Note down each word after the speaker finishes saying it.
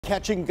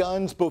Catching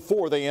guns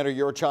before they enter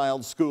your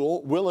child's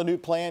school. Will a new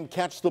plan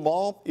catch them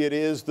all? It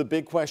is the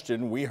big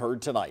question we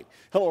heard tonight.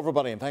 Hello,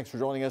 everybody, and thanks for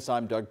joining us.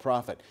 I'm Doug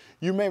Proffitt.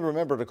 You may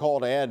remember to call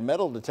to add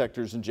metal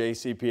detectors in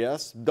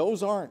JCPS.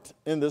 Those aren't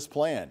in this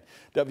plan.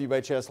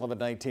 WHS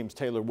 11 team's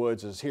Taylor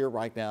Woods is here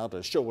right now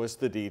to show us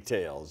the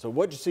details. So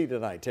what'd you see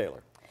tonight,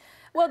 Taylor?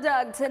 Well,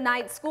 Doug,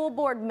 tonight school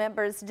board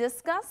members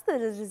discussed the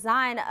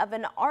design of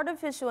an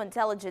artificial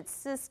intelligence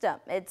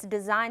system. It's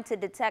designed to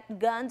detect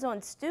guns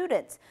on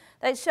students.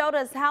 They showed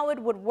us how it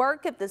would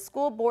work if the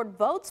school board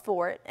votes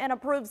for it and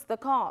approves the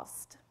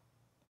cost.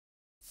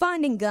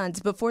 Finding guns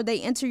before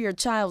they enter your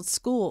child's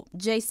school.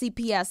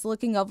 JCPS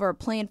looking over a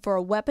plan for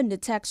a weapon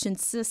detection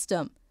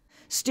system.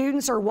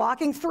 Students are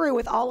walking through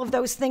with all of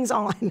those things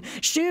on.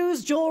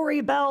 Shoes,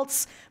 jewelry,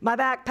 belts, my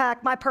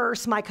backpack, my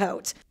purse, my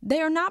coat. They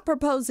are not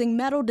proposing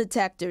metal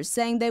detectors,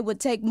 saying they would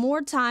take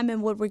more time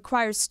and would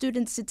require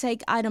students to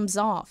take items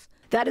off.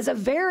 That is a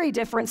very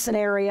different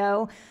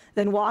scenario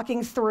than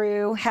walking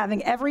through,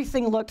 having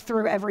everything looked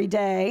through every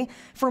day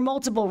for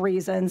multiple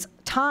reasons.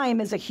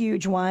 Time is a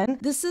huge one.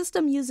 The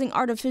system using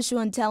artificial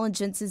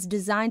intelligence is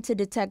designed to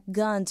detect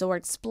guns or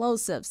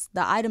explosives.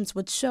 The items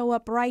would show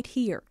up right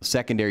here.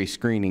 Secondary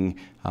screening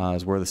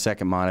is where the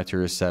second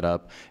monitor is set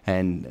up,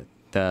 and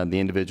the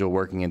individual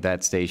working at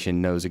that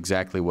station knows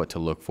exactly what to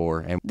look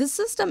for. And the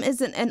system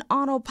isn't an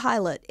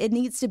autopilot. It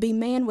needs to be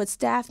manned with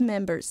staff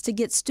members to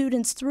get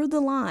students through the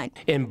line.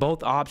 In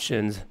both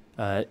options,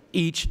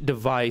 each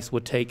device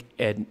would take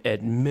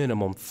at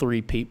minimum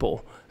 3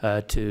 people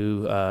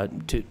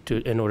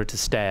in order to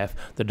staff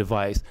the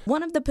device.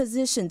 One of the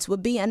positions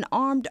would be an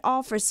armed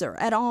officer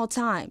at all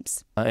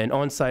times. An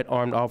on-site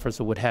armed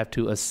officer would have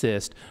to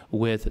assist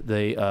with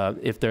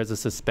if there's a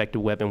suspected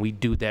weapon. We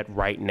do that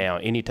right now,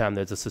 anytime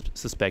there's a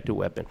suspected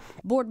weapon.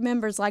 Board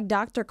members like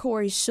Dr.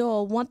 Corey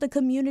Shull want the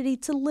community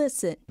to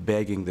listen.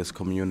 Begging this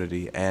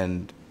community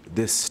and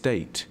this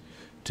state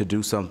to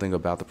do something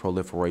about the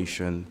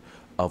proliferation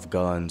of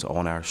guns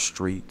on our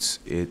streets.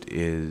 It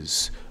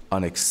is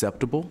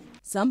unacceptable.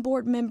 Some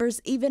board members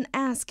even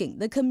asking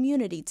the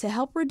community to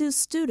help reduce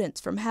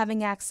students from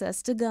having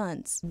access to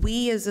guns.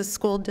 We as a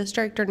school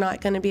district are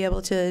not going to be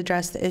able to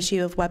address the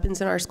issue of weapons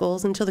in our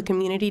schools until the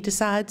community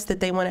decides that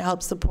they want to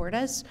help support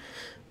us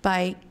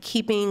by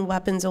keeping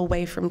weapons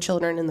away from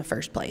children in the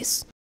first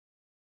place.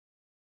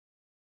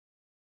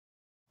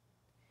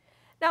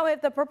 Now,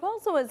 if the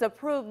proposal is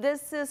approved, this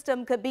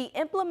system could be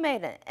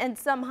implemented in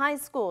some high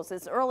schools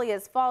as early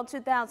as fall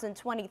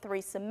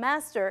 2023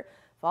 semester,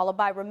 followed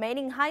by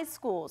remaining high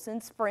schools in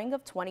spring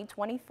of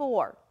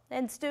 2024.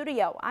 In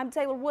studio, I'm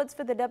Taylor Woods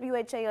for the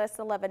WHAS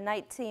 11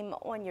 night team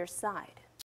on your side.